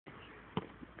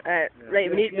Right,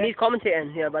 we need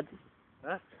commentating here, bud.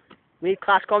 Huh? We need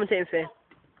class commentating for you.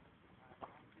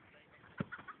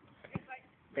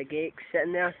 Big Ache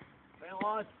sitting there.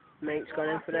 Mike's gone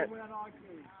in for it.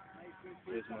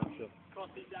 There's Masha.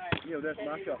 Neil, there's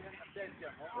Masha.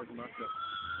 There's Masha.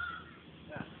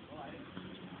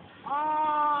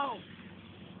 Oh!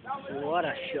 What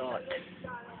a shot.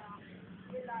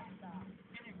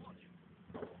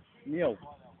 Neil,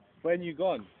 when you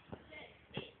gone?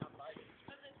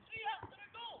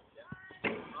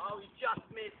 Oh, he just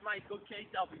missed Michael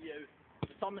KW.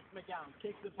 Thomas McGowan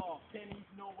kicks the ball. Kenny's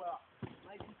nowhere.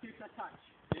 Mikey took a touch.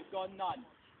 They've got none.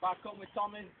 Back on with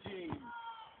Thomas G.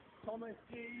 Thomas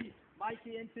G.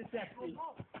 Mikey intercepting.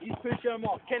 He's pushing him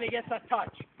off. Kenny gets a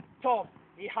touch. Tom,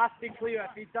 he has to clear.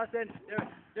 If he doesn't,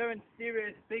 they're in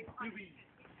serious big boobies.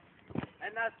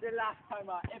 And that's the last time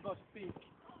I ever speak.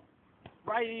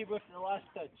 Wrighty with the last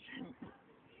touch.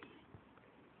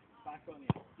 Back on it.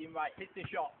 Team right, hits the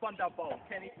shot. Thunderbolt.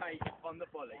 Kenny Page on the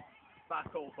volley.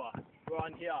 Back over. We're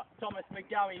on here. Thomas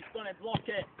McGowan, he's going to block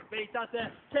it. But he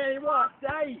doesn't. Kenny, what?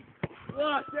 Save!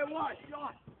 What? What?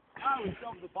 Shot! Oh, he's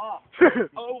off the bar.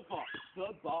 Over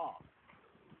the bar.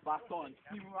 Back on.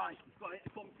 Team right. He's got it.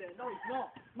 Comes in. No, he's not.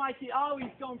 Mikey, oh,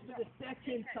 he's gone for the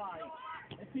second time.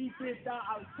 If he did that,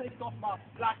 I would take off my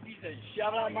glasses and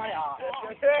shove it in my ass.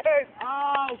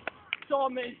 Oh,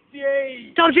 Thomas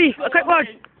G. Tom G, a quick word.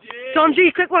 Tom G,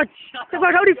 quick word. Quick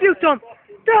word. How do you feel, Tom?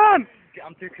 Tom!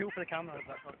 I'm too cool for the camera.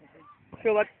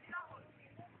 Feel what?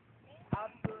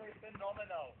 Absolutely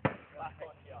phenomenal. Back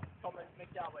on here. Thomas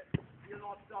McGowan.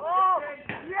 Oh!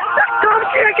 It's Tom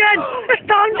G again! It's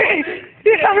Tom G!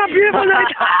 He's having a beautiful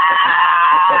night!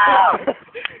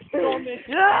 Thomas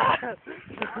G.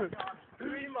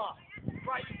 Dreamer.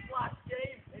 Right last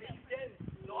game and he didn't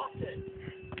stop it.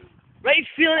 Right,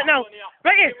 he's feeling it now.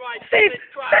 Right, Steve!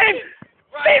 Steve!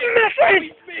 Steve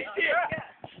misses!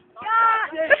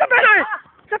 It's a penalty!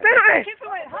 It's a penalty!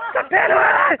 It's a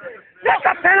penalty! That's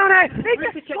a penalty!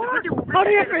 How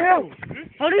do you feel?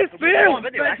 How do you feel? How do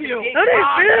you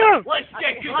feel? Let's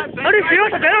check it. How do you feel?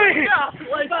 It's a penalty!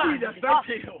 Let's see the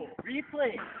video.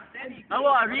 Replay. I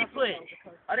want a replay.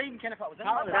 I didn't even care if it was in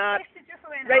there.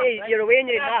 Right, you're away and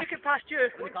you're in half. Took it past you.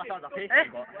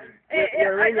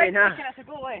 You're away and you're in half.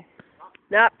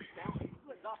 Nah.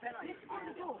 It's a penalty.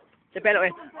 It's a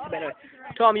penalty.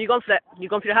 Tom, you going for it? You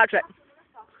going for your hat trick?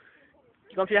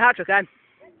 You going for your hat trick, eh?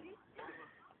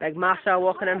 Big Massa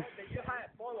walking in.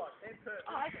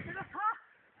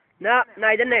 Nah,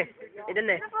 he didn't. He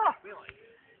didn't.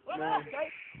 No.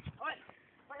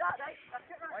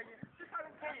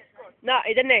 Nah,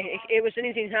 he didn't. It was in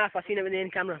his half. I seen it with the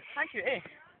in camera. Thank you, eh?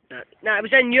 Nah, it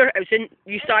was in your. It was in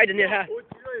you side in your half.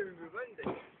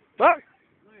 What?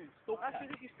 You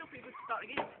still be able to start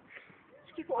again.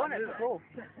 Just keep it on it. Cool.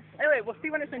 Anyway, we'll see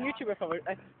when it's on YouTube if I wait.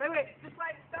 Wait, just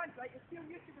like it stands, right? You'll see on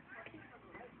YouTube if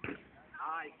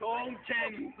aye, Tom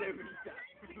Chen.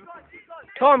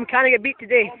 Tom, can I get beat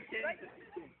today?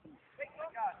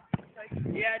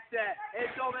 Yes,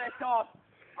 it's over the top.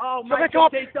 Oh, Over the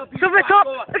top! It's over the top!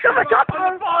 It's over the top!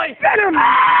 Venom!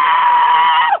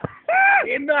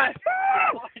 He missed!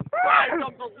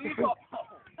 Unbelievable!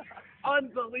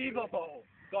 Unbelievable!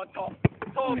 Got Tom.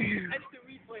 Tom, instant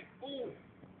replay. Oh!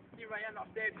 Steve Ryan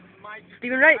upstairs.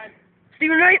 Stephen Wright!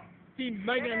 Stephen Wright! Team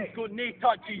Megan's got no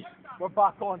touches. We're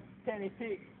back on. Kenny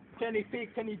Peake. Kenny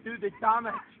Peake, can he do the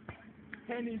damage?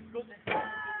 Kenny's got the damage.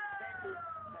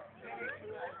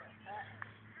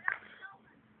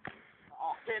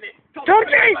 Oh, Kenny. Tom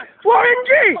G! Warren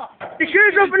G! The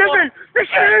shoes off and everything! The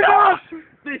shoes off!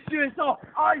 The shoes off!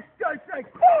 I strike!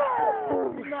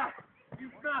 Oh! You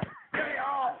missed! Get it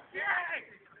off!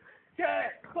 Get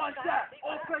it! Punch that!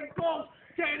 Open goal!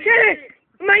 Kenny!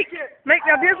 Mike! Make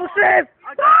a beautiful save!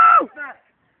 Woo!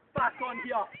 Back on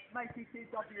here, Mikey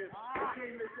KW. The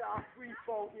game is a free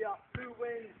fall here. Who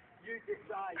wins? You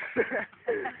decide.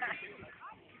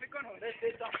 This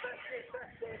is a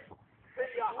 50-50. Put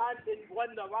your hand and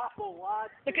win the raffle,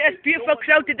 lads. Look at this beautiful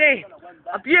crowd today.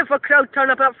 A beautiful crowd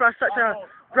turning up for such a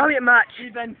brilliant match.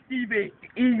 Even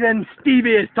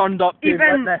Stevie has turned up.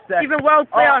 Even world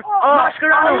player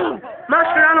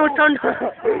Mascherano turned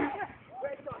up.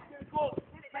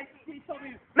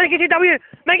 Mikey TW!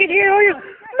 Mikey TW!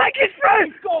 Mikey's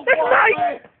through! It's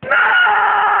Mike!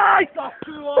 Mike! What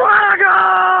a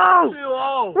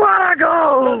goal! What a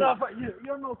goal!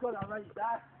 You're not going to write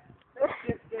that.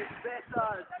 It's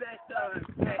better.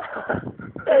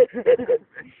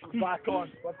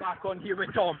 We're back on here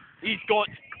with Tom. He's got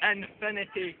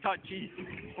infinity touches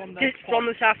from the from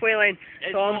the halfway line.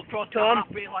 Tom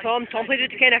played it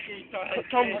to Kenneth.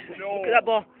 Tom, look at that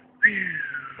ball.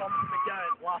 Thomas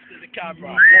McGowan laughed at the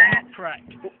camera. Correct.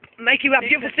 Mikey, we have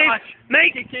beautiful save.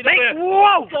 Mike, Kick it Mike, away.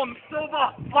 whoa! Tom,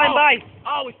 silver. Flying by.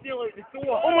 Oh, it's still out the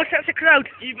door. Almost hits the crowd.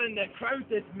 Even the crowd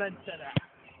is minting it.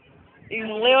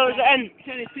 Even Leo's it in.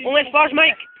 Kenny, Only spars,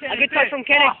 Mike. A good touch from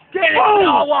Kenny. Kenny,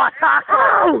 Whoa! oh, what tackle!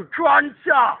 Oh!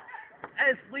 Cruncher!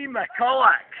 It's Lee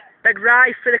McCulloch. Big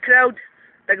rise for the crowd.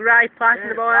 Big rise passing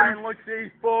the ball in. And looks at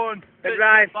his phone. Big Puts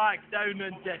Rye. it back down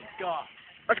in disgust.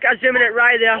 Let's get a zoom in at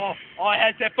Rye there. Oh,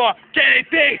 hits it for Kenny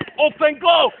P. Open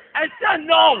goal. It's a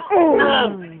no. Oh.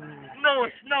 No,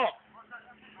 it's not.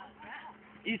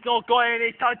 He's not got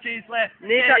any touches left. No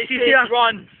Kenny touches P here.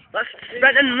 runs. Let's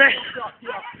sprint in this.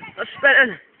 Let's sprint in.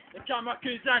 The camera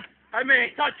comes in. How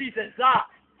many touches is that?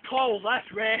 Call this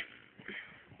ref.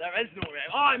 There is no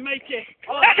ref. Oh, Mikey.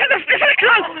 Oh, It's at the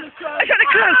crowd. It's at the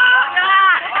crowd.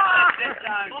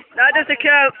 That does the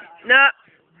crowd. No.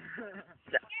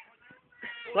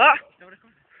 What?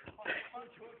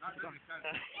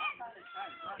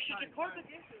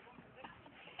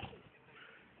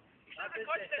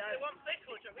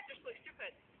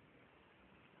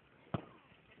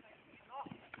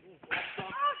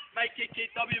 Mikey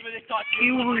KW with the touch.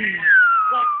 You.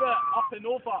 Left foot up and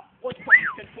over. What's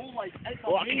the control like? It's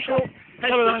What amazing. control?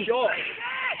 Hits the shot.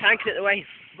 Tanks it away.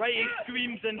 Wrighty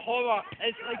screams in horror.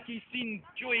 It's like he's seen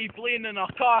Joey Blaine in a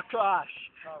car crash.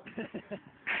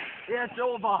 It's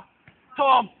over.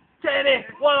 Tom, Kenny,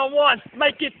 one-on-one.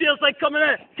 Mikey feels like coming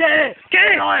in. Kenny,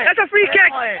 Kenny, that's a free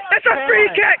kick. That's a free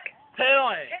kick.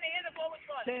 Penalty.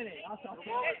 Kenny, that's a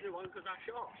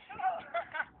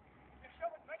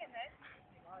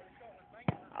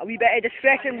A wee bit of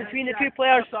discretion between the two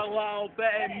players. Just a little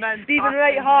bit of mint. Stephen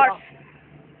Wright Hart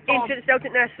into the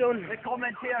Celtic nest zone. The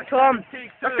commentator. Tom, Take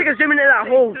let's two. take a zoom into that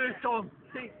hole. Take two, Tom.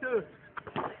 Take two.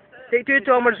 Take two,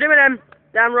 Tom. We're zooming in.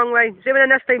 Damn wrong way. Zooming in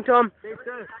this time, Tom. Take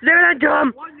two. Zooming in,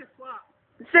 Tom. One you slap.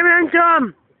 Zooming in,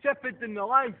 Tom. Chip it in the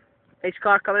line. Nice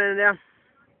car coming in there.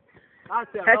 That's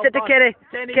it. Hits well it to done. Kenny.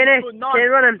 Kenny, Kenny. you put none. Kenny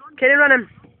running. Kenny running.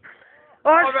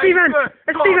 Oh, it's All right, Stephen. good.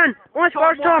 It's Tom. Stephen. Only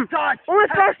scores Tom. Touch. Only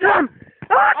scores Tom.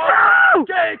 Oh, no!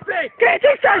 Kenny, big. Kenny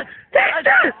takes it. Takes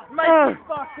it. Mikey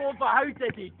back over. How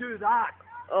did he do that?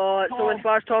 Oh, it's only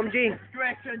scores Tom G.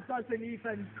 Discretion doesn't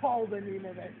even call the name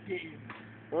of this game.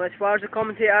 Only scores the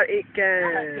commentator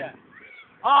Aiken.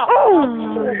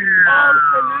 Oh,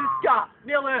 Saluska,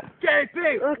 nearly Kenny P.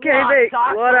 Okay, Vic.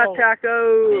 What a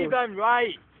tackle. Stephen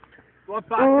Wright. We're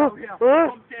back Oh, out here. oh.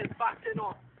 Tom Ken's backing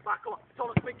up. Back up.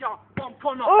 Thomas McGowan. Tom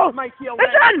Connor. Oh, Mikey away.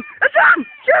 it's in! It's in!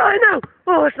 Surely no!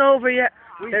 Oh, it's not over yet.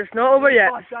 It's not over yet.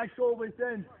 That goal was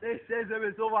in. They says it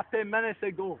was over 10 minutes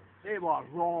ago. They were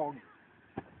wrong.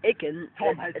 Aiken,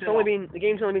 Tom has it's it only up. been, the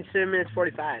game's only been 7 minutes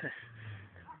 45.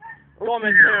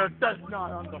 Commentator does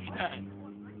not understand.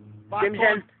 Back Jim's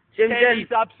on. in. Jim's in. Kenny's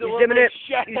He's absolutely doing it.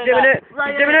 shit He's in doing it.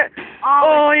 Right He's doing in. it.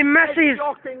 Oh, he it's misses.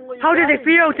 shockingly How did he right.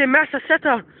 feel to miss a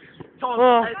sitter? Tom,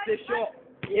 Oh. it's the shot.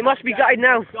 He must be gutted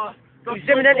now. He's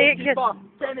zooming in Aiken.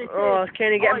 Kenny Oh, it's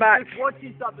Kenny getting back. Just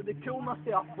watches that with the coolness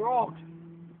of a frog.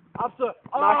 Absolutely.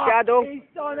 My shadow. He's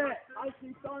done it.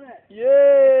 He's done it.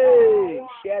 Yay!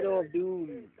 Shadow of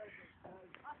Doom.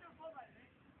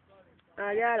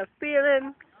 I got a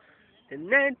feeling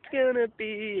tonight's gonna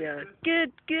be a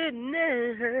good, good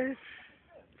night.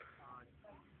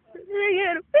 I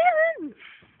got a feeling.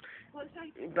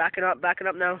 Backing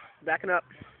up now. Backing up.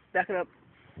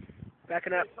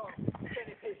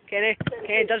 Kenny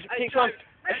does take one.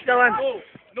 It's still in.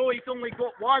 No, he's only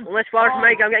got one. Only spars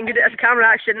Mike. I'm getting good at this camera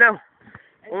action now.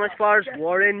 Only spars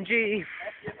Warren G.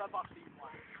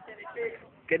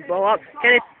 Good ball up.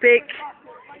 Kenny Peak.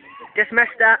 Just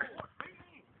missed that.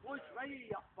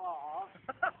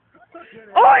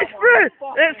 Oh, it's through!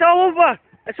 It's all over!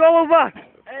 It's all over!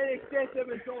 And it's just it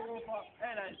was all over.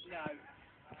 And it's now.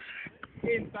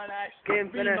 Game finished. Game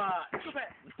finished.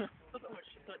 Rematch.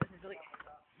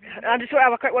 I just want to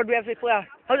have a quick word with every player.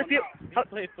 How does it feel?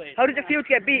 Play. How does it feel to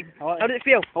get beat? How does it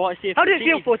feel? I want to see if How does it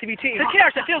feel for to be cheated? Who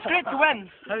cares? It feels great to win.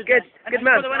 Good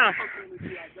man. For the winner.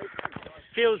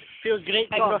 Feels great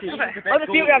to How does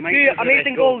it feel to have two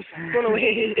amazing goals thrown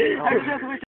away?